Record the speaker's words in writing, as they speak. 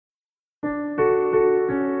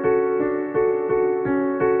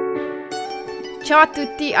Ciao a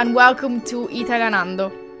tutti and welcome to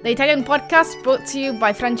Italianando, the Italian podcast brought to you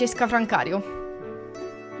by Francesca Francario.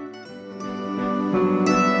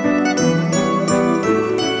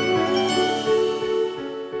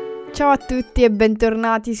 Ciao a tutti e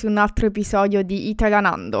bentornati su un altro episodio di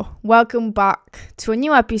Italianando. Welcome back to a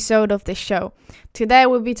new episode of the show. Today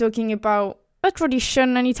we'll be talking about a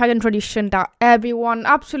tradition, an Italian tradition that everyone,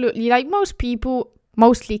 absolutely, like most people,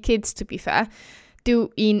 mostly kids to be fair, do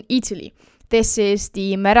in Italy. This is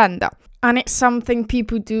the Merenda, and it's something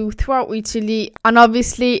people do throughout Italy, and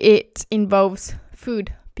obviously it involves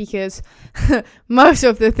food, because most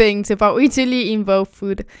of the things about Italy involve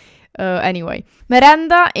food anyway.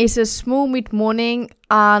 Merenda is a small mid-morning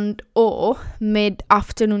and or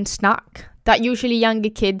mid-afternoon snack that usually younger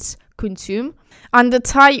kids consume, and the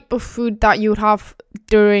type of food that you have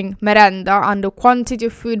during merenda and the quantity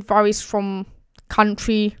of food varies from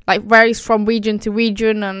region to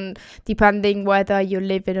region, and depending whether you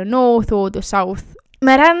live in the north or the south.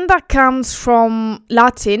 Merenda comes from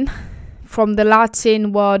the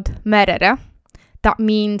Latin word merere, that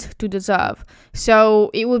means to deserve.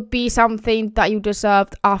 So it would be something that you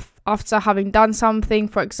deserved after having done something,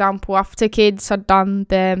 for example, after kids had done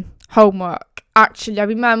their homework. Actually, I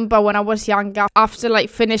remember when I was younger, after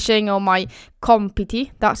finishing all my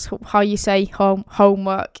compiti, that's how you say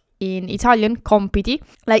homework in Italian, compiti.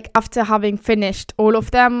 After having finished all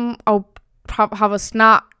of them, I'll have a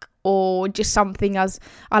snack or just something as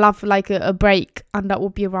I'll have a break, and that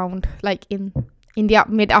will be around in the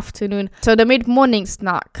mid-afternoon. So the mid-morning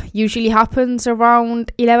snack usually happens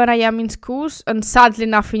around 11 a.m. in schools, and sadly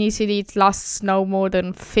enough in Italy it lasts no more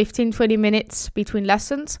than 15-20 minutes between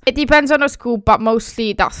lessons. It depends on the school, but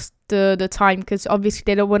mostly that's the time, because obviously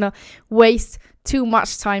they don't want to waste too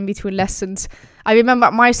much time between lessons. I remember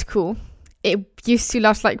at my school it used to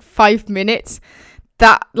last 5 minutes.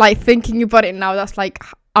 That, thinking about it now, that's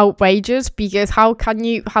outrageous, because how can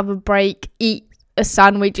you have a break, eat a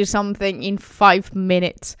sandwich or something in 5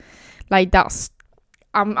 minutes?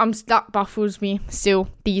 That baffles me still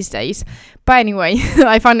these days. But anyway,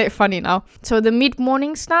 I find it funny now. So the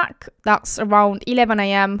mid-morning snack, that's around 11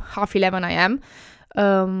 a.m, half 11 a.m.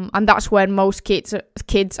 And that's when most kids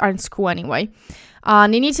are in school anyway.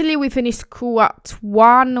 And in Italy, we finish school at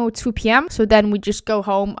 1 or 2 p.m. So then we just go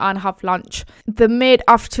home and have lunch. The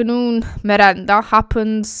mid-afternoon merenda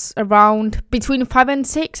happens around between 5 and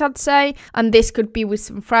 6, I'd say. And this could be with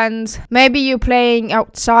some friends. Maybe you're playing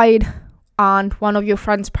outside and one of your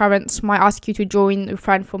friend's parents might ask you to join a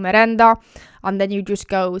friend for merenda. And then you just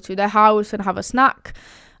go to their house and have a snack.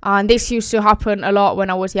 And this used to happen a lot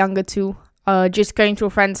when I was younger too. Just going to a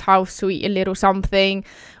friend's house to eat a little something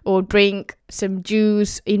or drink some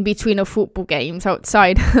juice in between of football games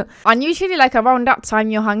outside. And usually around that time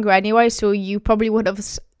you're hungry anyway, so you probably would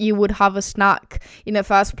have a snack in the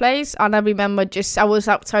first place. And I remember I was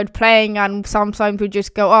outside playing, and sometimes we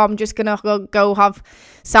just go, I'm just gonna go have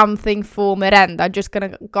something for merenda, I'm just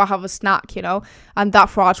gonna go have a snack, and that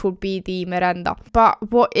for us would be the merenda.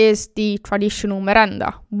 But what is the traditional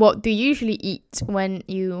merenda? What do you usually eat when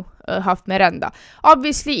you have merenda?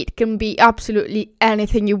 Obviously it can be absolutely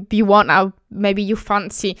anything you want, maybe you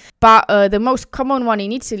fancy, but the most common one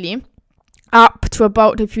in Italy up to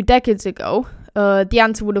about a few decades ago, the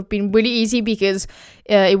answer would have been really easy, because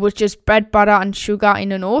it was just bread, butter and sugar in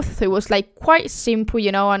the north. So it was quite simple,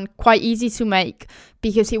 and quite easy to make,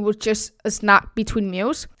 because it was just a snack between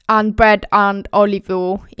meals, and bread and olive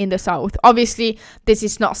oil in the south. Obviously this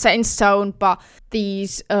is not set in stone, but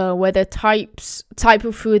these were the type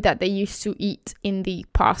of food that they used to eat in the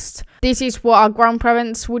past. This is what our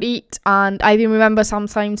grandparents would eat, and I even remember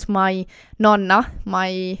sometimes my nonna,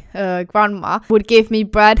 my grandma, would give me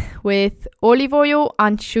bread with olive oil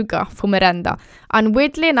and sugar for merenda. And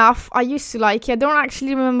weirdly enough, I used to like it. I don't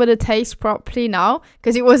actually remember the taste properly now,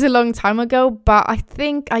 because it was a long time ago, but I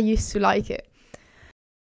think I used to like it.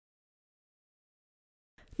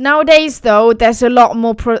 Nowadays, though, there's a lot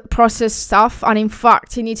more processed stuff, and in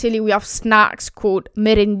fact, in Italy, we have snacks called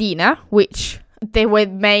merendine, which they were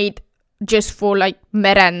made just for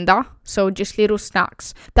merenda, so just little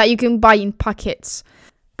snacks that you can buy in packets.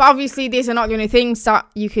 But obviously, these are not the only things that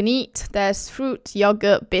you can eat. There's fruit,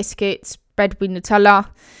 yogurt, biscuits, bread with Nutella,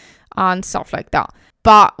 and stuff like that.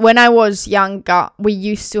 But when I was younger, we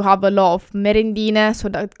used to have a lot of merendine, so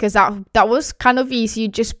because that was kind of easy. You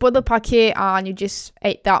just bought the packet and you just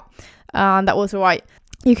ate that, and that was alright.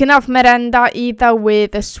 You can have merenda either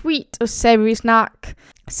with a sweet or savoury snack,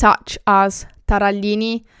 such as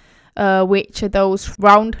tarallini, which are those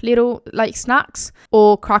round little like snacks,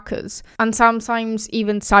 or crackers, and sometimes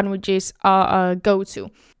even sandwiches are a go-to.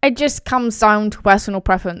 It just comes down to personal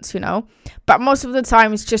preference, but most of the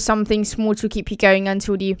time it's just something small to keep you going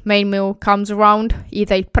until the main meal comes around,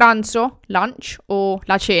 either il pranzo, lunch, or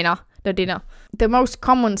la cena, the dinner. The most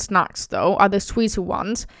common snacks though are the sweeter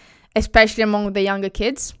ones, especially among the younger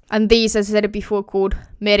kids, and these, as I said before, called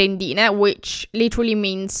merendine, which literally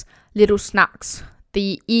means little snacks.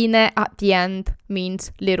 The ine at the end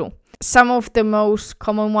means little. Some of the most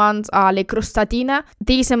common ones are le crostatine.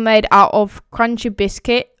 These are made out of crunchy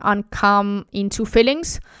biscuit and come in two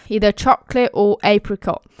fillings, either chocolate or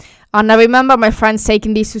apricot. And I remember my friends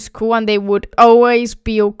taking these to school, and they would always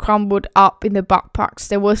be all crumbled up in the backpacks.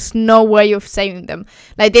 There was no way of saving them.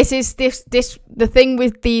 Like this the thing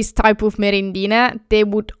with these type of merendine, they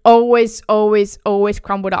would always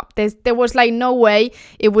crumble up. There was like no way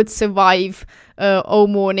it would survive all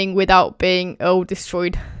morning without being all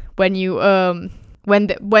destroyed when you when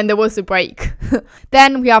there was a break.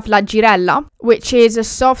 Then we have la girella, which is a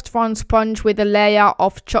soft round sponge with a layer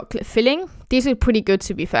of chocolate filling. These are pretty good,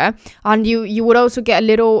 to be fair, and you would also get a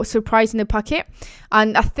little surprise in the packet.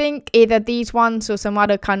 And I think either these ones or some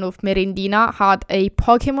other kind of merendina had a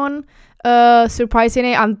Pokemon surprise in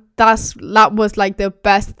it, and that was like the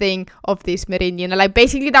best thing of this merendina. Like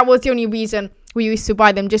basically that was the only reason we used to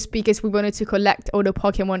buy them, just because we wanted to collect all the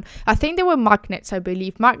Pokemon. I think they were magnets, I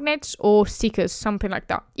believe. Magnets or stickers, something like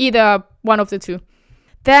that. Either one of the two.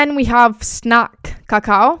 Then we have snack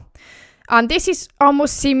cacao. And this is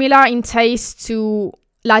almost similar in taste to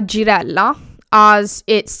la girella, as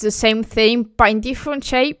it's the same thing, but in different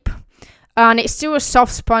shape. And it's still a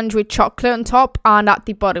soft sponge with chocolate on top and at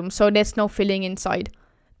the bottom, so there's no filling inside.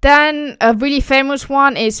 Then a really famous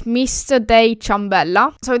one is Mr. Day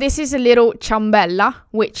Ciambella. So this is a little ciambella,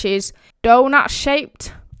 which is donut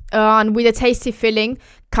shaped and with a tasty filling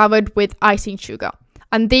covered with icing sugar.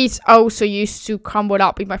 And these also used to crumble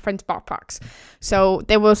up in my friends' backpacks. So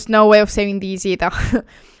there was no way of saving these either.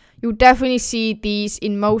 You'll definitely see these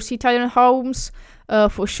in most Italian homes,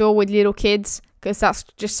 for sure, with little kids, because that's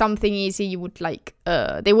just something easy you would like.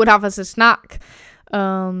 They would have as a snack.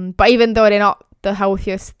 But even though they're not the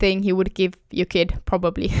healthiest thing you would give your kid,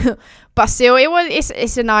 probably. But still,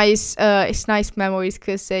 it's nice memories,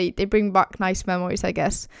 because they bring back nice memories, I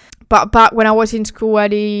guess. But back when I was in school,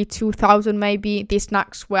 early 2000 maybe, these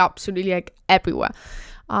snacks were absolutely like everywhere.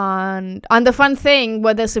 And the fun thing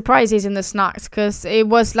were the surprises in the snacks, because it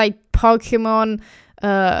was like Pokemon.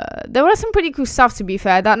 There was some pretty cool stuff, to be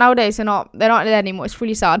fair, that nowadays they're not there anymore. It's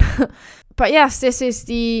really sad. But yes, this is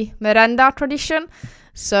the merenda tradition.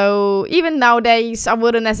 So even nowadays, I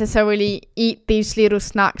wouldn't necessarily eat these little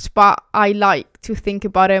snacks, but I like to think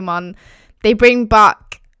about them, and they bring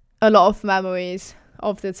back a lot of memories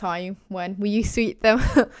of the time when we used to eat them.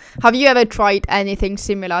 Have you ever tried anything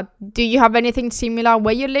similar? Do you have anything similar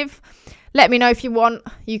where you live? Let me know if you want.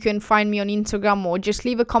 You can find me on Instagram, or just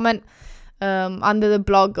leave a comment under the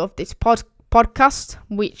blog of this podcast,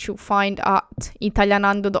 which you'll find at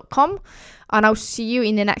italianando.com. And I'll see you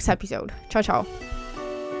in the next episode. Ciao ciao.